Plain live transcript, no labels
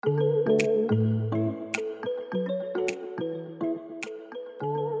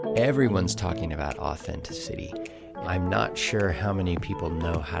Everyone's talking about authenticity. I'm not sure how many people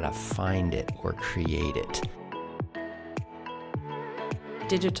know how to find it or create it.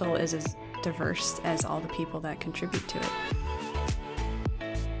 Digital is as diverse as all the people that contribute to it.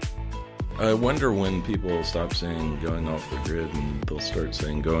 I wonder when people will stop saying going off the grid and they'll start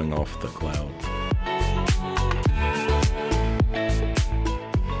saying going off the cloud.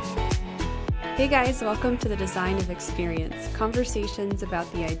 Hey guys, welcome to the Design of Experience, conversations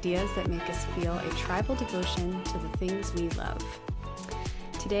about the ideas that make us feel a tribal devotion to the things we love.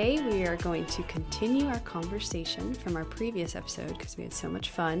 Today we are going to continue our conversation from our previous episode because we had so much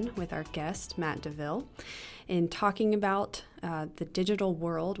fun with our guest, Matt DeVille, in talking about the digital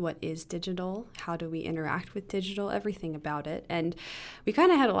world. What is digital? How do we interact with digital? Everything about it. And we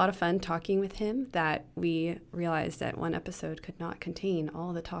kind of had a lot of fun talking with him that we realized that one episode could not contain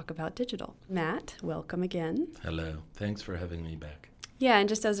all the talk about digital. Matt, welcome again. Hello. Thanks for having me back. Yeah, and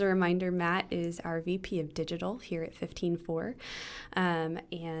just as a reminder, Matt is our VP of Digital here at 15.4,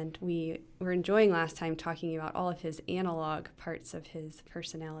 and we were enjoying last time talking about all of his analog parts of his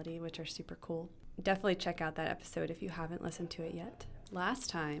personality, which are super cool. Definitely check out that episode if you haven't listened to it yet. Last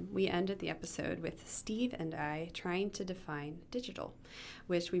time, we ended the episode with Steve and I trying to define digital,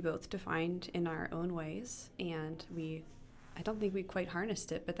 which we both defined in our own ways, and I don't think we quite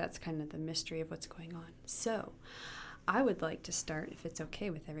harnessed it, but that's kind of the mystery of what's going on. So I would like to start, if it's okay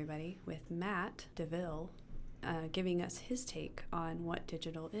with everybody, with Matt DeVille giving us his take on what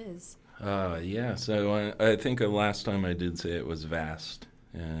digital is. So I think last time I did say it was vast.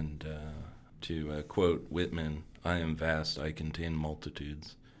 And to quote Whitman, I am vast, I contain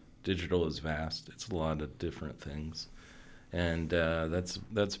multitudes. Digital is vast. It's a lot of different things. And that's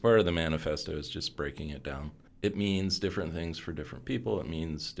part of the manifesto, is just breaking it down. It means different things for different people. It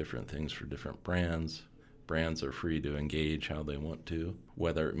means different things for different brands. Brands are free to engage how they want to,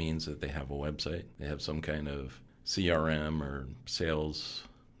 whether it means that they have a website, they have some kind of CRM or Salesforce,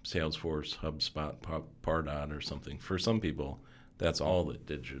 HubSpot, Pardot or something. For some people, that's all that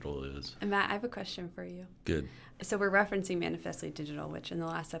digital is. And Matt, I have a question for you. Good. So we're referencing Manifestly Digital, which in the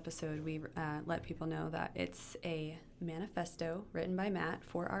last episode we let people know that it's a manifesto written by Matt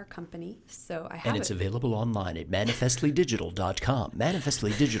for our company. So I have And it's available online at manifestlydigital.com.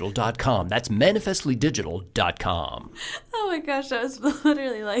 Manifestlydigital.com. That's manifestlydigital.com. Oh my gosh, that was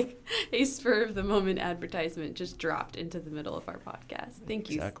literally like a spur of the moment advertisement just dropped into the middle of our podcast. Thank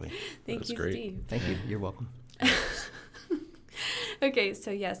you. Exactly. Thank you, great. Steve. Thank you. You're welcome. Okay, so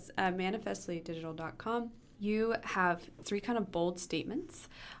yes, manifestlydigital.com. You have 3 kind of bold statements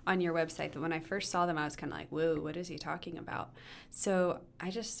on your website that when I first saw them, I was kind of like, whoa, what is he talking about? So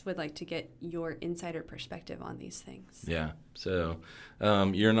I just would like to get your insider perspective on these things. Yeah. So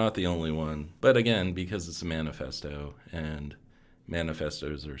you're not the only one. But again, because it's a manifesto and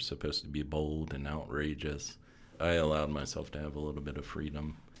manifestos are supposed to be bold and outrageous, I allowed myself to have a little bit of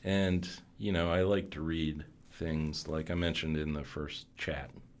freedom. And, I like to read things like I mentioned in the first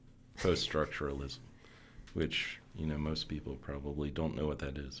chat, post-structuralism, which, most people probably don't know what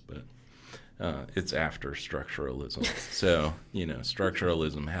that is, but it's after structuralism. So,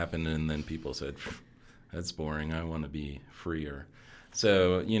 structuralism happened and then people said, that's boring, I want to be freer.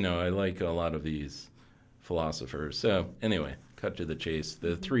 So, I like a lot of these philosophers. So anyway, cut to the chase.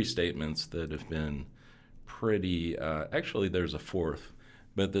 The 3 statements that have been pretty, actually there's a 4th,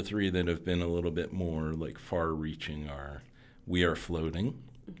 but the 3 that have been a little bit more like far-reaching are: we are floating,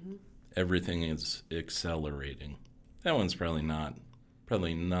 everything is accelerating. That one's probably not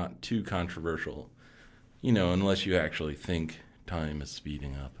too controversial, unless you actually think time is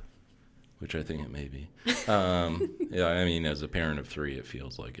speeding up, which I think it may be. As a parent of 3, it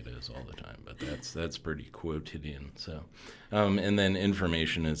feels like it is all the time, but that's pretty quotidian. So, and then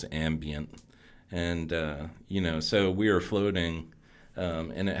information is ambient, and so we are floating.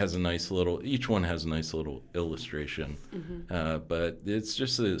 And it has each one has a nice little illustration. But it's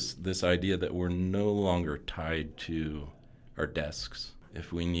just this idea that we're no longer tied to our desks.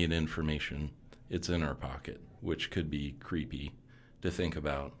 If we need information, it's in our pocket, which could be creepy to think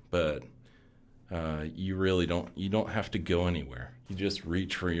about. But you really don't have to go anywhere. You just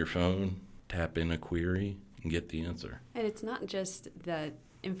reach for your phone, tap in a query, and get the answer. And it's not just the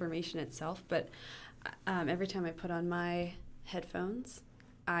information itself, but every time I put on my headphones,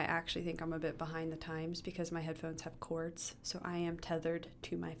 I actually think I'm a bit behind the times because my headphones have cords, so I am tethered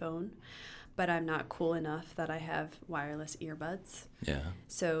to my phone, but I'm not cool enough that I have wireless earbuds.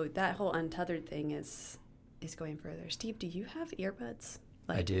 So that whole untethered thing is going further. Steve, do you have earbuds?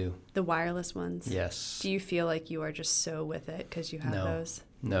 Like I do. the wireless ones? Yes. Do you feel like you are just so with it because you have those?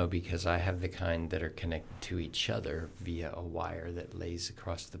 No, because I have the kind that are connected to each other via a wire that lays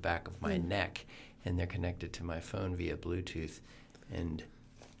across the back of my neck, and they're connected to my phone via Bluetooth. And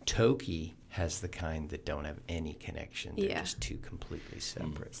Toki has the kind that don't have any connection. They're just two completely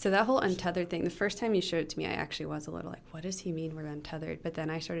separate. So that whole untethered thing, the first time you showed it to me, I actually was a little like, what does he mean we're untethered? But then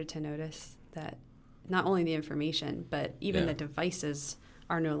I started to notice that not only the information, but even the devices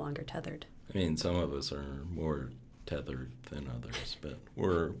are no longer tethered. I mean, some of us are more tethered than others, but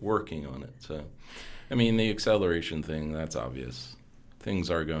we're working on it. So, I mean, the acceleration thing, that's obvious. Things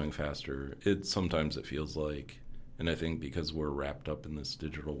are going faster. Sometimes it feels like, and I think because we're wrapped up in this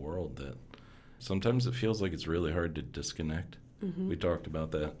digital world, that sometimes it feels like it's really hard to disconnect. We talked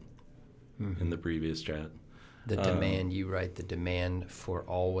about that in the previous chat. The demand, you write, the demand for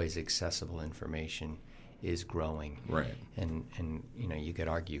always accessible information is growing. Right. And you know, you could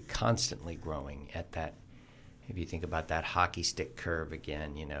argue constantly growing at that. If you think about that hockey stick curve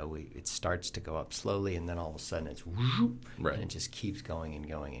again, you know, it starts to go up slowly, and then all of a sudden it's whoop, right. And it just keeps going and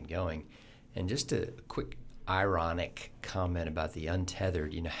going and going. And just a quick ironic comment about the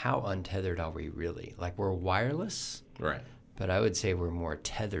untethered, you know, how untethered are we really? Like, we're wireless, right? But I would say we're more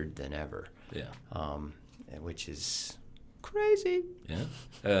tethered than ever. Yeah. Which is crazy.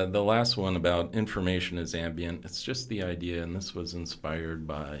 Yeah. The last one about information is ambient. It's just the idea, and this was inspired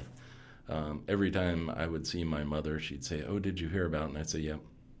by every time I would see my mother, she'd say, "Oh, did you hear about?" And I'd say, "Yep."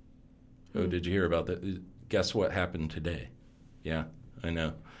 "Oh, did you hear about that? Guess what happened today?" "Yeah, I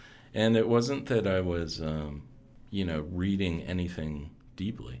know." And it wasn't that I was, reading anything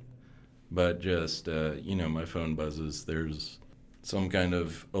deeply, but just, my phone buzzes. There's some kind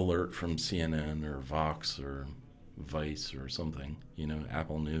of alert from CNN or Vox or Vice or something,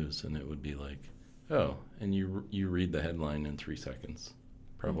 Apple News, and it would be like, oh, and you read the headline in 3 seconds,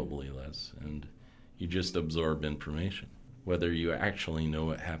 probably less, and you just absorb information. Whether you actually know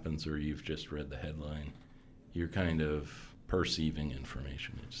what happens or you've just read the headline, you're kind of perceiving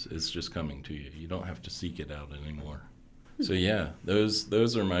information. It's just coming to you. You don't have to seek it out anymore. So yeah,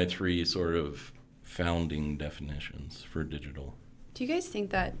 those are my 3 sort of founding definitions for digital. Do you guys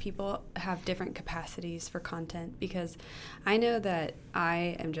think that people have different capacities for content? Because I know that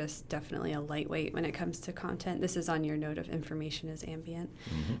I am just definitely a lightweight when it comes to content. This is on your note of information is ambient.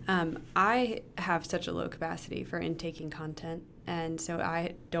 I have such a low capacity for intaking content, and so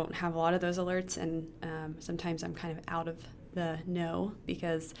I don't have a lot of those alerts, and sometimes I'm kind of out of the know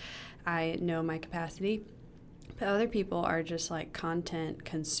because I know my capacity. But other people are just like content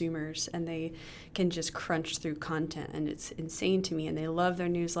consumers, and they can just crunch through content, and it's insane to me. And they love their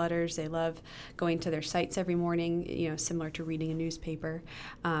newsletters. They love going to their sites every morning, similar to reading a newspaper.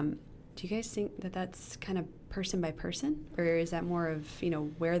 Do you guys think that that's kind of person by person, or is that more of,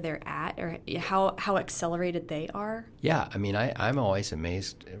 where they're at, or how accelerated they are? Yeah, I mean, I'm always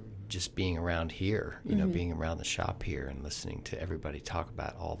amazed just being around here, being around the shop here and listening to everybody talk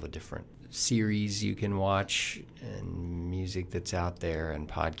about all the different series you can watch and music that's out there and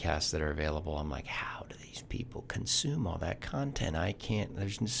podcasts that are available. I'm like, how do these people consume all that content? I can't,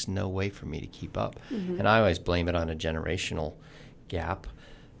 there's just no way for me to keep up. And I always blame it on a generational gap,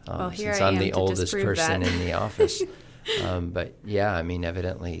 since I'm the oldest person in the office. But yeah, I mean,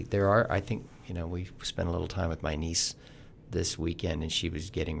 evidently there are, I think, we spent a little time with my niece this weekend, and she was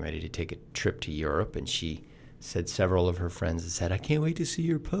getting ready to take a trip to Europe, and she said several of her friends had said, I can't wait to see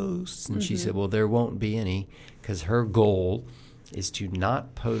your posts. And she said, well, there won't be any, because her goal is to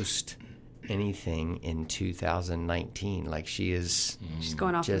not post anything in 2019. Like, she's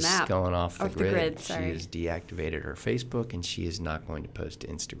going off the map. Just going off the grid. She has deactivated her Facebook, and she is not going to post to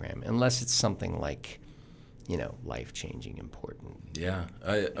Instagram unless it's something like, life-changing, important. Yeah.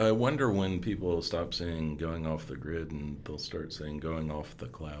 I wonder when people will stop saying going off the grid and they'll start saying going off the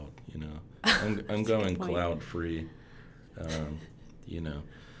cloud, I'm going cloud-free, I'm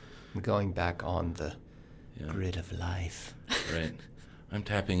going back on the grid of life. Right. I'm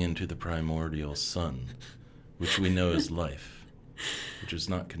tapping into the primordial sun, which we know is life, which is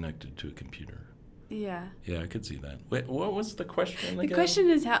not connected to a computer. Yeah. Yeah, I could see that. Wait, what was the question again? The question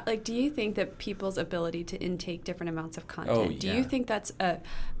is, do you think that people's ability to intake different amounts of content, do you think that's a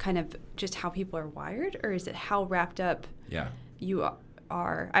kind of just how people are wired, or is it how wrapped up you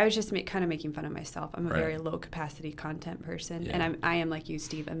are? I was just kind of making fun of myself. I'm a very low capacity content person, and I am like you,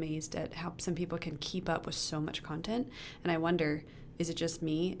 Steve, amazed at how some people can keep up with so much content. And I wonder, is it just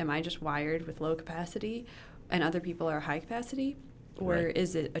me? Am I just wired with low capacity, and other people are high capacity? Or Right.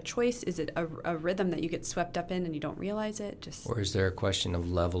 is it a choice? Is it a rhythm that you get swept up in and you don't realize it? Just Or is there a question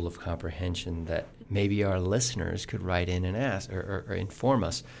of level of comprehension that maybe our listeners could write in and ask or inform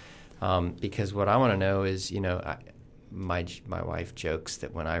us? Because what I want to know is, my wife jokes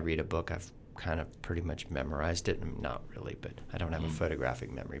that when I read a book, I've kind of pretty much memorized it. Not really, but I don't have a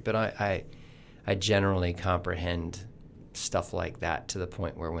photographic memory. But I generally comprehend stuff like that to the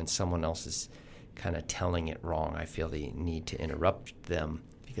point where when someone else is kind of telling it wrong, I feel the need to interrupt them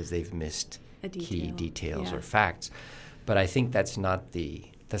because they've missed key details or facts. But I think that's not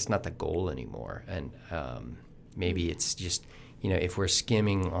the goal anymore. And maybe it's just, if we're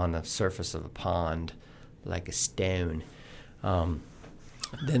skimming on the surface of a pond like a stone,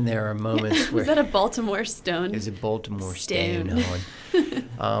 then there are moments where... Was that a Baltimore stone? It was a Baltimore stone.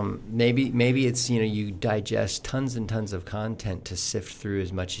 Maybe it's, you digest tons and tons of content to sift through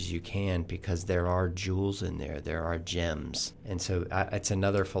as much as you can because there are jewels in there. There are gems. And so it's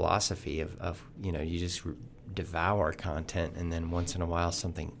another philosophy of you just devour content, and then once in a while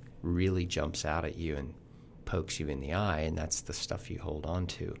something really jumps out at you and pokes you in the eye, and that's the stuff you hold on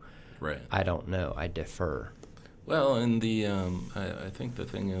to. Right. I don't know. I defer. Well, and I think the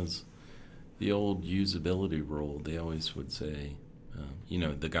thing is, the old usability rule, they always would say,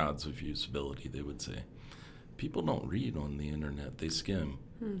 the gods of usability, they would say, people don't read on the internet, they skim,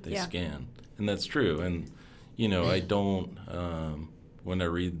 they scan. And that's true. And, I don't, when I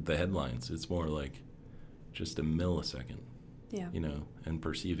read the headlines, it's more like just a millisecond, and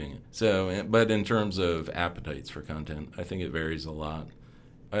perceiving it. So, but in terms of appetites for content, I think it varies a lot.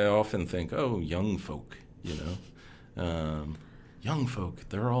 I often think, young folk, young folk,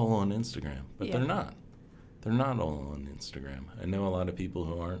 they're all on Instagram, but they're not. They're not all on Instagram. I know a lot of people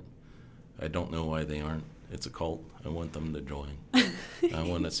who aren't. I don't know why they aren't. It's a cult. I want them to join. I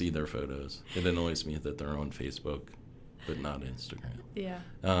want to see their photos. It annoys me that they're on Facebook, but not Instagram. Yeah.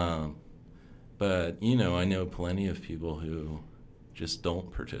 But, I know plenty of people who just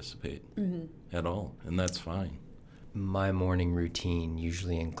don't participate at all, and that's fine. My morning routine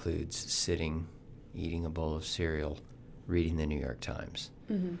usually includes sitting, eating a bowl of cereal, reading the New York Times.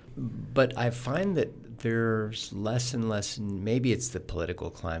 But I find that there's less and less, and maybe it's the political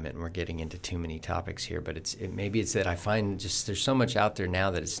climate, and we're getting into too many topics here, but maybe it's that I find just there's so much out there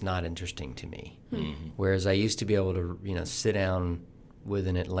now that it's not interesting to me. Whereas I used to be able to, sit down with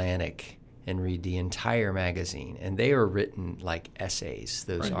an Atlantic and read the entire magazine, and they are written like essays,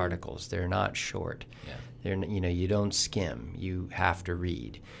 those articles. They're not short. Yeah. They're, you don't skim. You have to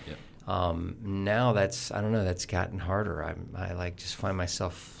read. Yep. Now that's gotten harder. I just find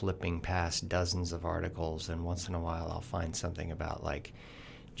myself flipping past dozens of articles, and once in a while I'll find something about like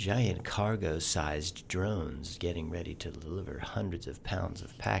giant cargo-sized drones getting ready to deliver hundreds of pounds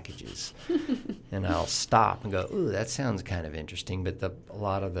of packages. And I'll stop and go, ooh, that sounds kind of interesting, but a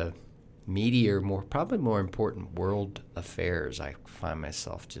lot of the meatier, probably more important world affairs, I find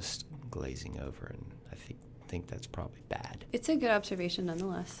myself just glazing over, and I think that's probably bad. It's a good observation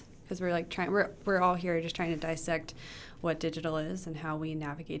nonetheless, because we're all here just trying to dissect what digital is and how we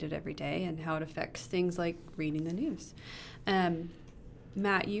navigate it every day and how it affects things like reading the news.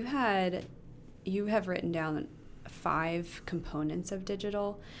 Matt, you have written down 5 components of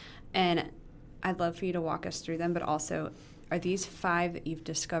digital, and I'd love for you to walk us through them, but also, are these 5 that you've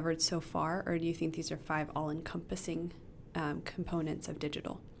discovered so far, or do you think these are 5 all-encompassing components of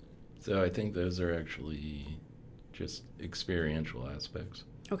digital? So I think those are actually just experiential aspects.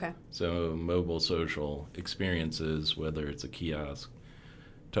 Okay. So mobile social experiences, whether it's a kiosk,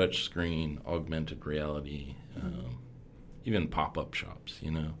 touch screen, augmented reality, even pop-up shops,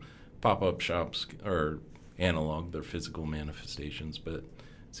 Pop-up shops are analog, they're physical manifestations, but it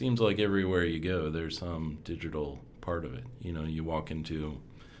seems like everywhere you go, there's some digital part of it. You walk into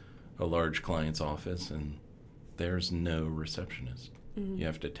a large client's office and there's no receptionist. You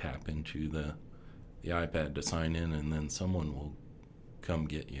have to tap into the iPad to sign in, and then someone will come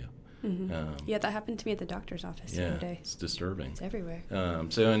get you. Yeah, that happened to me at the doctor's office the other day. It's disturbing. It's everywhere.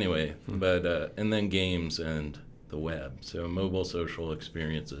 So anyway, but and then games and the web. So mobile social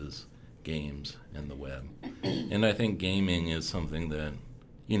experiences, games, and the web. And I think gaming is something that,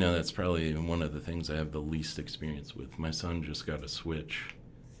 that's probably one of the things I have the least experience with. My son just got a Switch,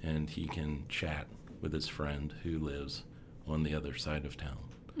 and he can chat with his friend who lives on the other side of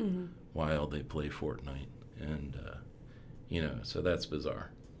town while they play Fortnite. And, so that's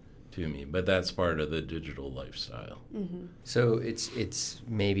bizarre to me. But that's part of the digital lifestyle. So it's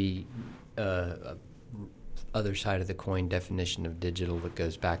maybe other side of the coin definition of digital that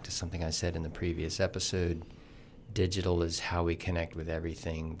goes back to something I said in the previous episode. Digital is how we connect with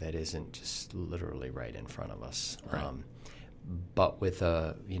everything that isn't just literally right in front of us. Right. but with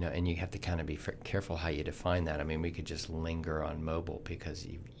a, and you have to kind of be careful how you define that. I mean, we could just linger on mobile because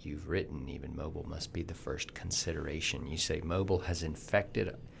you've written even mobile must be the first consideration. You say mobile has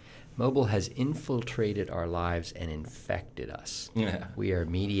infiltrated our lives and infected us. Yeah. We are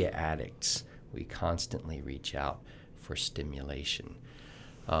media addicts. We constantly reach out for stimulation.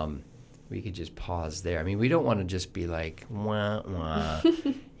 We could just pause there. I mean, we don't want to just be like, wah, wah,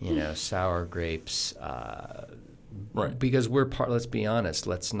 sour grapes. Right. Because we're part, let's be honest,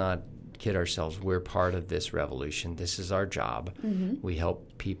 let's not kid ourselves. We're part of this revolution. This is our job. Mm-hmm. We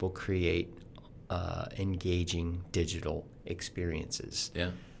help people create engaging digital experiences.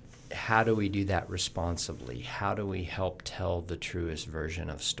 Yeah. How do we do that responsibly? How do we help tell the truest version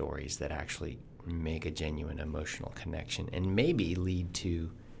of stories that actually make a genuine emotional connection and maybe lead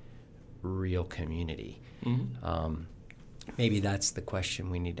to real community? Mm-hmm. Maybe that's the question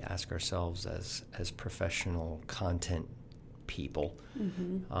we need to ask ourselves as professional content people,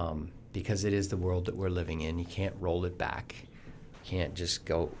 mm-hmm. Because it is the world that we're living in. You can't roll it back. You can't just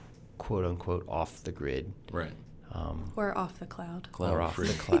go, quote unquote, off the grid. Right. Or off the cloud. Or off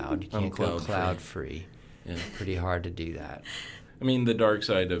the cloud. You can't go cloud free. Yeah. Pretty hard to do that. I mean, the dark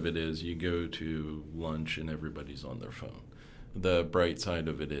side of it is you go to lunch and everybody's on their phone. The bright side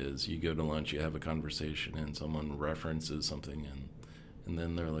of it is you go to lunch, you have a conversation, and someone references something, and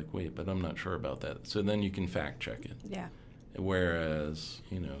then they're like, wait, but I'm not sure about that. So then you can fact check it. Yeah. Whereas,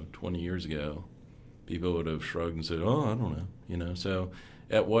 20 years ago, people would have shrugged and said, oh, I don't know. So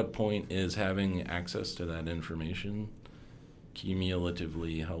at what point is having access to that information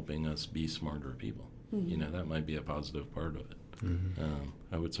cumulatively helping us be smarter people? Mm-hmm. That might be a positive part of it. Mm-hmm.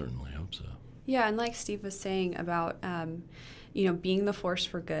 I would certainly hope so. Yeah, and like Steve was saying about, being the force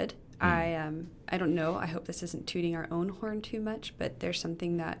for good. I don't know. I hope this isn't tooting our own horn too much, but there's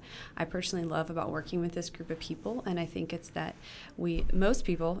something that I personally love about working with this group of people, and I think it's that most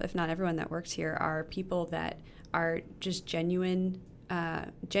people, if not everyone that works here, are people that are just genuine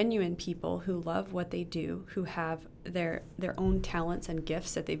people who love what they do, who have their own talents and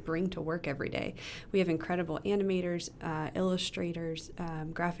gifts that they bring to work every day. We have incredible animators, illustrators,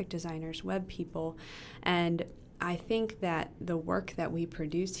 graphic designers, web people, and I think that the work that we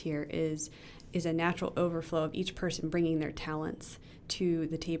produce here is a natural overflow of each person bringing their talents to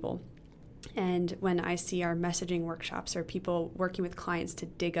the table. And when I see our messaging workshops or people working with clients to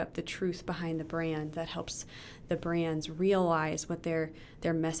dig up the truth behind the brand that helps the brands realize what their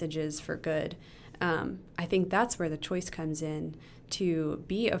message is for good, I think that's where the choice comes in to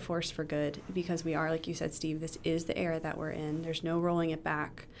be a force for good, because we are, like you said, Steve, this is the era that we're in. There's no rolling it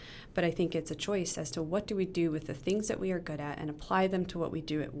back. But I think it's a choice as to what do we do with the things that we are good at and apply them to what we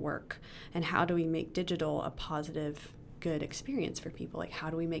do at work, and how do we make digital a positive, good experience for people? Like, how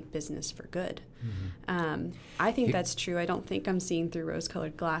do we make business for good? Mm-hmm. I think that's true. I don't think I'm seeing through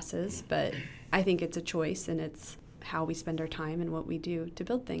rose-colored glasses, but I think it's a choice, and it's how we spend our time and what we do to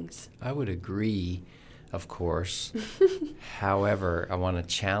build things. I would agree, of course. However, I want to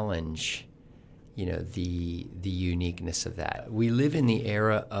challenge the uniqueness of that. We live in the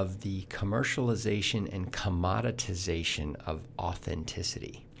era of the commercialization and commoditization of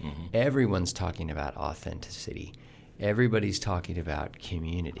authenticity. Mm-hmm. Everyone's talking about authenticity. Everybody's talking about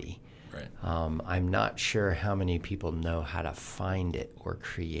community. Right. I'm not sure how many people know how to find it or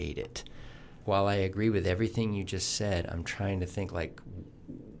create it. While I agree with everything you just said, I'm trying to think, like,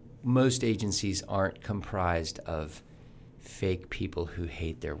 most agencies aren't comprised of fake people who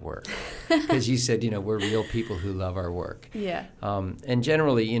hate their work. Because you said, we're real people who love our work. Yeah. And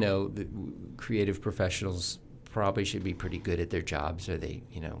generally, the creative professionals probably should be pretty good at their jobs, or they,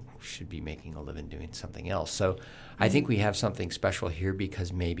 should be making a living doing something else. So I think we have something special here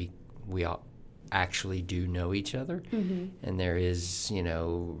because maybe we all actually do know each other. Mm-hmm. And there is,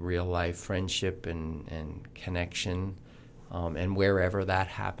 real life friendship and connection. And wherever that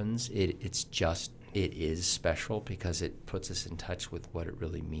happens, it is special because it puts us in touch with what it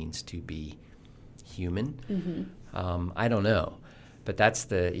really means to be human. Mm-hmm. I don't know, but that's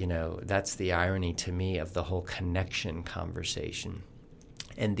the irony to me of the whole connection conversation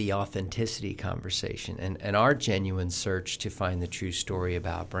and the authenticity conversation and our genuine search to find the true story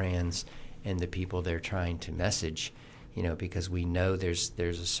about brands and the people they're trying to message. Because we know there's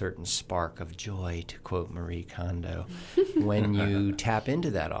a certain spark of joy, to quote Marie Kondo, when you tap into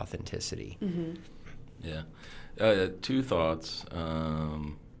that authenticity. Mm-hmm. Yeah. Two thoughts.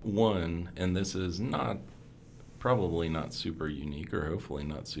 One, and this is probably not super unique, or hopefully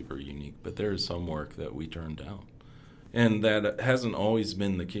not super unique, but there is some work that we turn down. And that hasn't always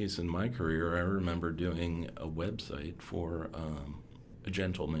been the case in my career. I remember doing a website for a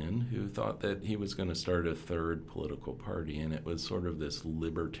gentleman who thought that he was going to start a third political party, and it was sort of this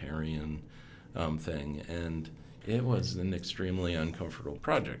libertarian thing. And it was an extremely uncomfortable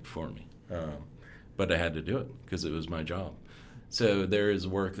project for me. But I had to do it because it was my job. So there is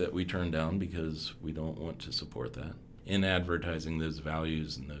work that we turn down because we don't want to support that. In advertising, those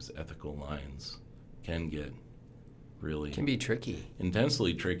values and those ethical lines can get really... Can be tricky.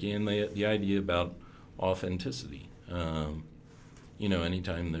 Intensely tricky. And the idea about authenticity.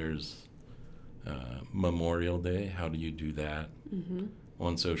 Anytime there's Memorial Day, how do you do that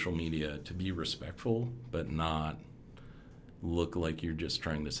on social media to be respectful but not look like you're just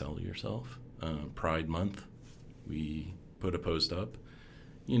trying to sell yourself? Pride Month, we put a post up,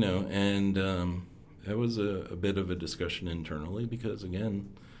 and that was a bit of a discussion internally because, again,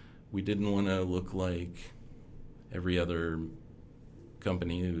 we didn't want to look like every other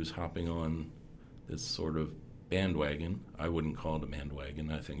company who's hopping on this sort of bandwagon. I wouldn't call it a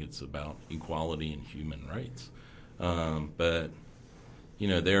bandwagon. I think it's about equality and human rights. But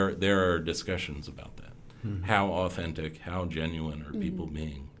there are discussions about that. Mm-hmm. How authentic, how genuine are people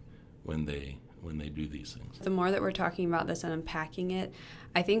being when they do these things? The more that we're talking about this and unpacking it,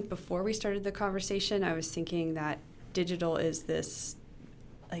 I think before we started the conversation, I was thinking that digital is this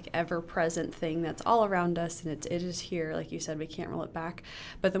like ever-present thing that's all around us, and it is here. Like you said, we can't roll it back.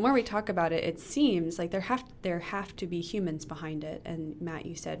 But the more we talk about it, it seems like there have to be humans behind it. And Matt,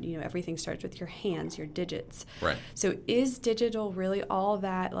 you said, everything starts with your hands, your digits. Right. So is digital really all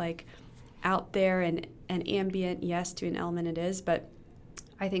that like out there and ambient? Yes, to an element it is, but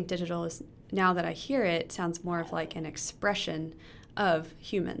I think digital is, now that I hear it, sounds more of like an expression of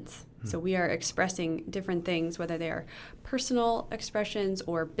humans. So we are expressing different things, whether they are personal expressions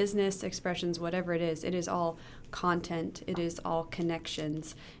or business expressions, whatever it is all content, it is all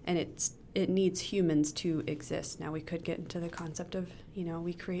connections, and it needs humans to exist. Now we could get into the concept of,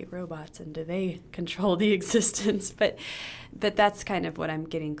 we create robots and do they control the existence? But that's kind of what I'm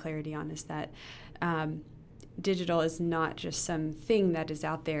getting clarity on, is that digital is not just some thing that is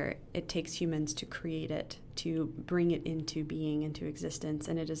out there. It takes humans to create it, to bring it into being, into existence,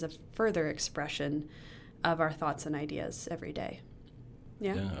 and it is a further expression of our thoughts and ideas every day.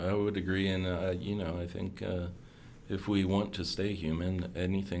 Yeah, I would agree, and I think if we want to stay human,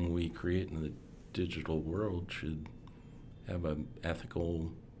 anything we create in the digital world should have an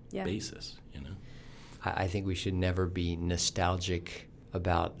ethical basis. I think we should never be nostalgic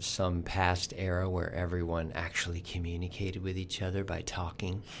about some past era where everyone actually communicated with each other by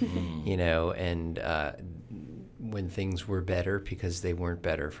talking, and when things were better, because they weren't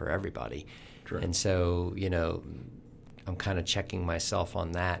better for everybody. True. And so, I'm kind of checking myself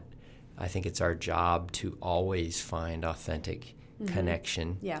on that. I think it's our job to always find authentic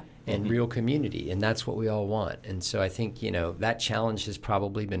connection and real community, and that's what we all want. And so I think, that challenge has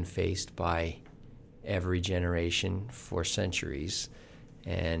probably been faced by every generation for centuries.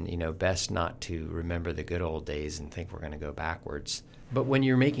 And, best not to remember the good old days and think we're going to go backwards. But when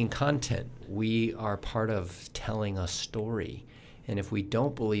you're making content, we are part of telling a story. And if we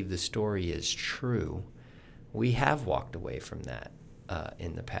don't believe the story is true, we have walked away from that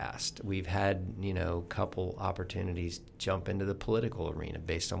in the past. We've had, a couple opportunities to jump into the political arena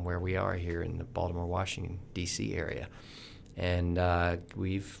based on where we are here in the Baltimore, Washington, D.C. area. And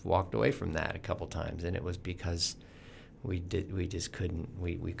we've walked away from that a couple times. And it was because we just couldn't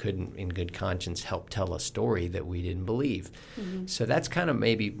in good conscience help tell a story that we didn't believe. So that's kind of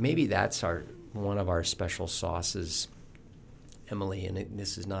maybe that's one of our special sauces, Emily, and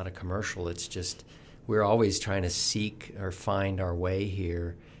this is not a commercial. It's just we're always trying to seek or find our way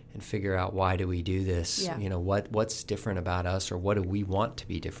here and figure out, why do we do this? What's different about us, or what do we want to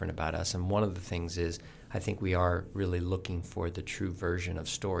be different about us? And one of the things is, I think we are really looking for the true version of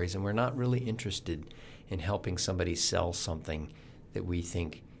stories, and we're not really interested in helping somebody sell something that we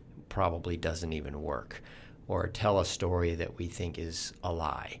think probably doesn't even work, or tell a story that we think is a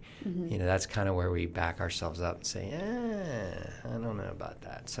lie. That's kind of where we back ourselves up and say, I don't know about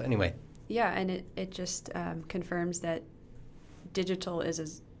that. So anyway. Yeah, and it just confirms that digital is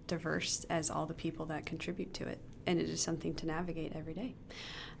as diverse as all the people that contribute to it, and it is something to navigate every day.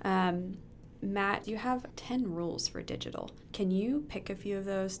 Matt, you have 10 rules for digital. Can you pick a few of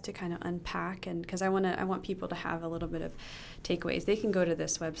those to kind of unpack? And because I want people to have a little bit of takeaways. They can go to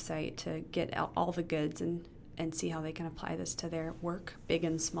this website to get all the goods and see how they can apply this to their work, big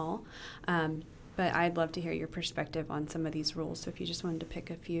and small. But I'd love to hear your perspective on some of these rules. So if you just wanted to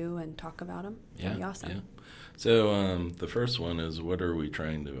pick a few and talk about them, that'd be awesome. Yeah. So the first one is, what are we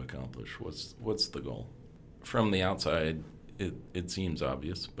trying to accomplish? What's the goal? From the outside, it seems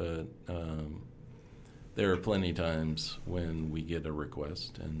obvious, but there are plenty times when we get a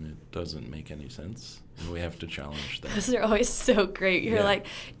request and it doesn't make any sense, and we have to challenge that. Those are always so great. You're Yeah. like,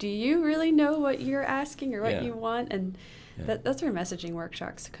 do you really know what you're asking or what Yeah. you want? And Yeah. that's where messaging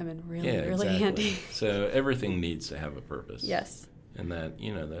workshops come in really, Yeah, really exactly. handy. So everything needs to have a purpose. Yes. And that,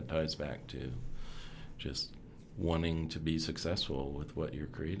 that ties back to just wanting to be successful with what you're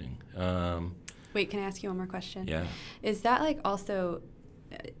creating. Wait, can I ask you one more question? Yeah. Is that like also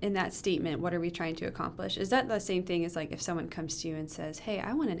in that statement, what are we trying to accomplish? Is that the same thing as like if someone comes to you and says, hey,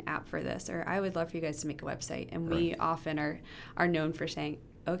 I want an app for this, or I would love for you guys to make a website. And we Right. often are known for saying,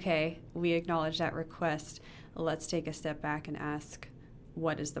 okay, we acknowledge that request. Let's take a step back and ask,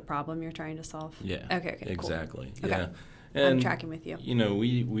 what is the problem you're trying to solve? Yeah. Okay, cool. Exactly. Okay. Yeah. I'm And, tracking with you.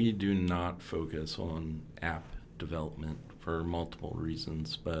 We do not focus on app development for multiple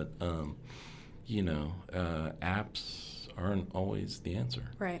reasons, but, apps aren't always the answer.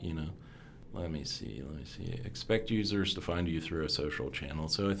 Right. Let me see. Expect users to find you through a social channel.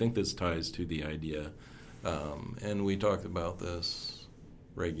 So I think this ties to the idea, and we talked about this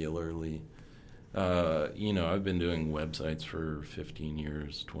regularly. I've been doing websites for 15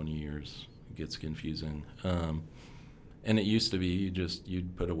 years, 20 years. It gets confusing. And it used to be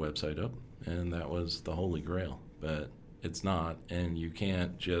you'd put a website up, and that was the holy grail. But it's not, and you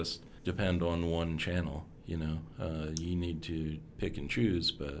can't just depend on one channel. You need to pick and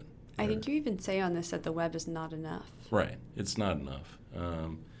choose, but... I think you even say on this that the web is not enough. Right. It's not enough.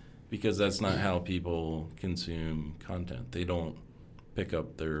 Because that's not how people consume content. They don't pick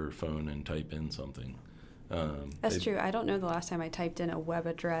up their phone and type in something. That's true. I don't know the last time I typed in a web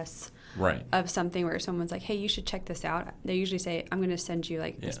address Right. of something where someone's like, hey, you should check this out. They usually say, I'm going to send you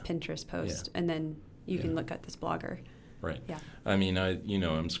like this Yeah. Pinterest post, Yeah. and then you Yeah. can look at this blogger. Right. Yeah. I mean,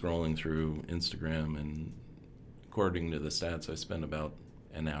 I'm scrolling through Instagram, and according to the stats, I spend about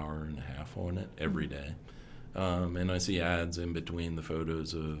an hour and a half on it every day. And I see ads in between the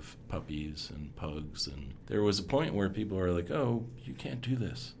photos of puppies and pugs. And there was a point where people were like, oh, you can't do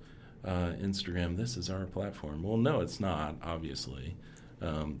this. Instagram, this is our platform. Well, no, it's not, obviously.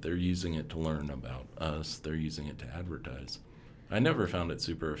 They're using it to learn about us. They're using it to advertise. I never found it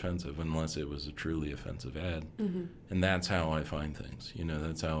super offensive unless it was a truly offensive ad. Mm-hmm. And that's how I find things.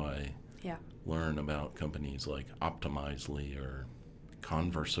 That's how I Yeah. learn about companies like Optimizely or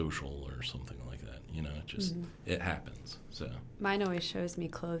Conversocial or something like that. It happens. So Mine always shows me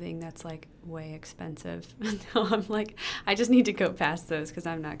clothing that's like way expensive. So I'm like, I just need to go past those because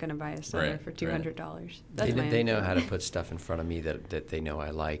I'm not going to buy a sweater Right, for right. $200. That's my They own know thing. how to put stuff in front of me that they know I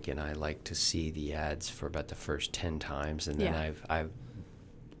like, and I like to see the ads for about the first 10 times, and then Yeah. I've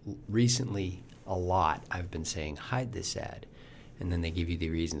recently a lot I've been saying, hide this ad. And then they give you the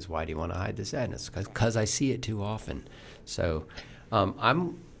reasons, why do you want to hide this ad? And it's because I see it too often. So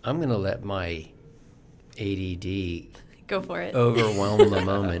I'm going to let my ADD Go for it. overwhelm the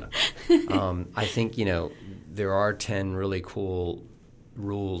moment. I think, there are 10 really cool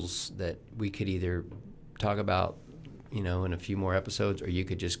rules that we could either talk about, in a few more episodes, or you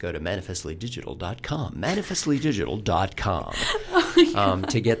could just go to manifestlydigital.com,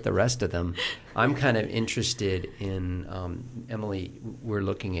 to get the rest of them. I'm kind of interested in, Emily, we're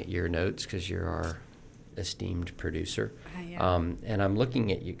looking at your notes because you're our esteemed producer. And I'm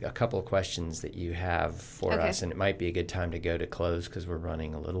looking at a couple of questions that you have for Okay. us, and it might be a good time to go to close because we're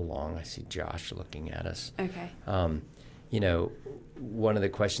running a little long. I see Josh looking at us. Okay. One of the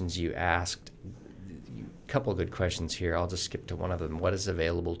questions you asked, a couple of good questions here. I'll just skip to one of them. What is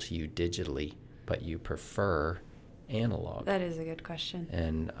available to you digitally, but you prefer analog? That is a good question.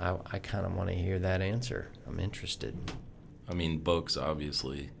 And I kind of want to hear that answer. I'm interested. I mean, books,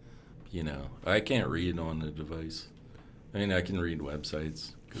 obviously. I can't read on the device. I mean, I can read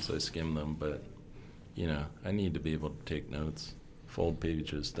websites because I skim them, but, I need to be able to take notes, fold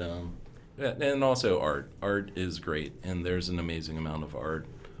pages down. And also art. Art is great, and there's an amazing amount of art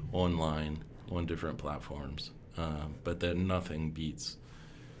online on different platforms. But then nothing beats,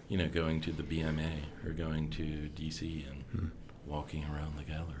 going to the BMA or going to DC and walking around the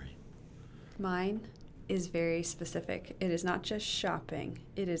gallery. Mine is very specific. It is not just shopping,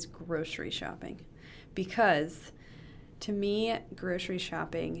 it is grocery shopping. Because to me, grocery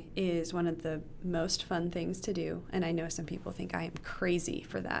shopping is one of the most fun things to do. And I know some people think I am crazy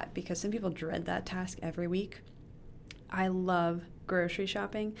for that because some people dread that task every week. I love grocery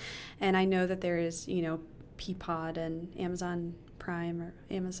shopping. And I know that there is, Peapod and Amazon Prime or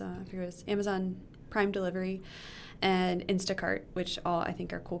Amazon Prime Delivery and Instacart, which all I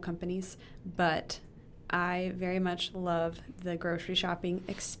think are cool companies. But I very much love the grocery shopping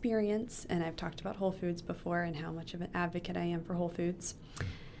experience, and I've talked about Whole Foods before and how much of an advocate I am for Whole Foods.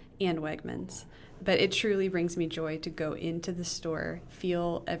 and Wegmans. But it truly brings me joy to go into the store,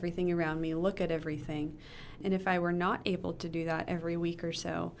 feel everything around me, look at everything. And if I were not able to do that every week or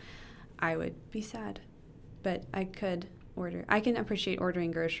so, I would be sad. But I could order. I can appreciate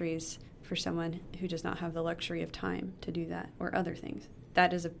ordering groceries for someone who does not have the luxury of time to do that, or other things.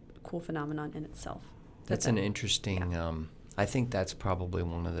 That is a cool phenomenon in itself. That's an interesting, I think that's probably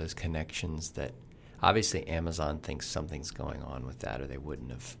one of those connections that obviously Amazon thinks something's going on with that, or they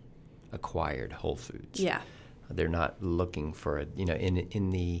wouldn't have acquired Whole Foods. Yeah. They're not looking for it,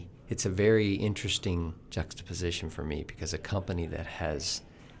 it's a very interesting juxtaposition for me, because a company that has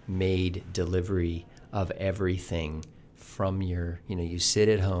made delivery of everything from your, you sit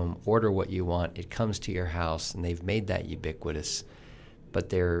at home, order what you want, it comes to your house, and they've made that ubiquitous, but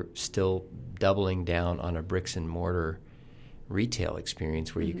they're still doubling down on a bricks and mortar retail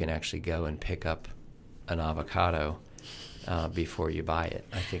experience where you can actually go and pick up an avocado before you buy it.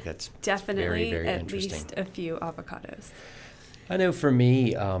 I think that's definitely very, very at interesting. least a few avocados. I know for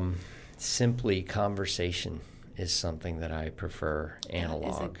me, simply conversation is something that I prefer analog.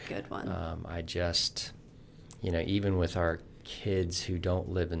 That is a good one. I just, even with our kids who don't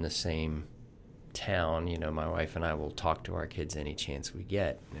live in the same town, my wife and I will talk to our kids any chance we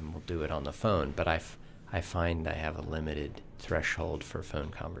get, and we'll do it on the phone. But I find I have a limited threshold for phone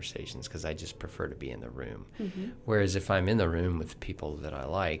conversations because I just prefer to be in the room. Mm-hmm. Whereas if I'm in the room with people that I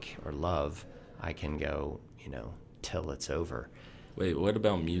like or love, I can go, till it's over. Wait, what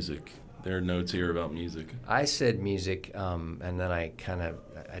about music? There are notes here about music. I said music, and then I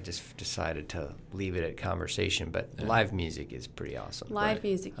just decided to leave it at conversation, but live music is pretty awesome. Live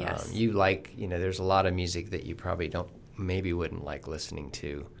music, yes. You there's a lot of music that you probably wouldn't like listening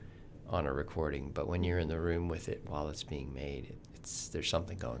to on a recording, but when you're in the room with it while it's being made, there's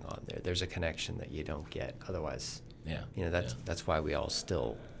something going on there. There's a connection that you don't get otherwise. That's why we all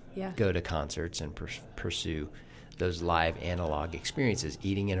still go to concerts and pursue those live analog experiences,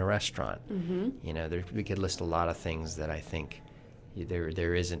 eating in a restaurant. Mm-hmm. We could list a lot of things that I think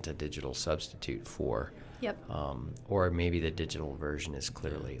there isn't a digital substitute for. Yep. Or maybe the digital version is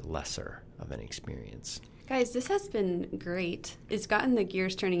clearly lesser of an experience. Guys, this has been great. It's gotten the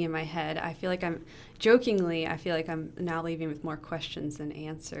gears turning in my head. I feel like I'm now leaving with more questions than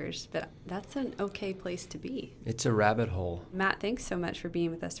answers, but that's an okay place to be. It's a rabbit hole. Matt, thanks so much for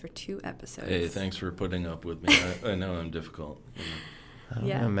being with us for 2 episodes. Hey, thanks for putting up with me. I know I'm difficult. I don't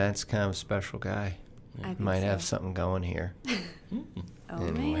know, Matt's kind of a special guy. Might have something going here.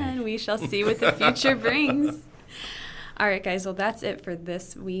 Anyway. Man, we shall see what the future brings. All right, guys, well, that's it for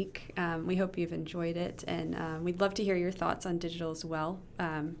this week. We hope you've enjoyed it, and we'd love to hear your thoughts on digital as well.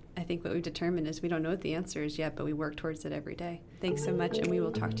 I think what we've determined is we don't know what the answer is yet, but we work towards it every day. Thanks so much, and we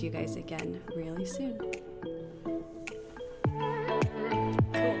will talk to you guys again really soon.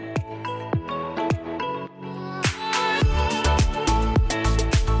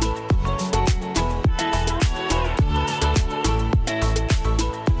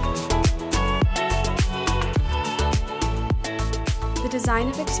 Design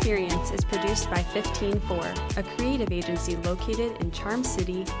of Experience is produced by 15-4, a creative agency located in Charm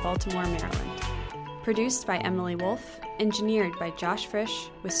City, Baltimore, Maryland. Produced by Emily Wolf, engineered by Josh Frisch,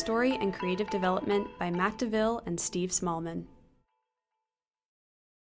 with story and creative development by Matt DeVille and Steve Smallman.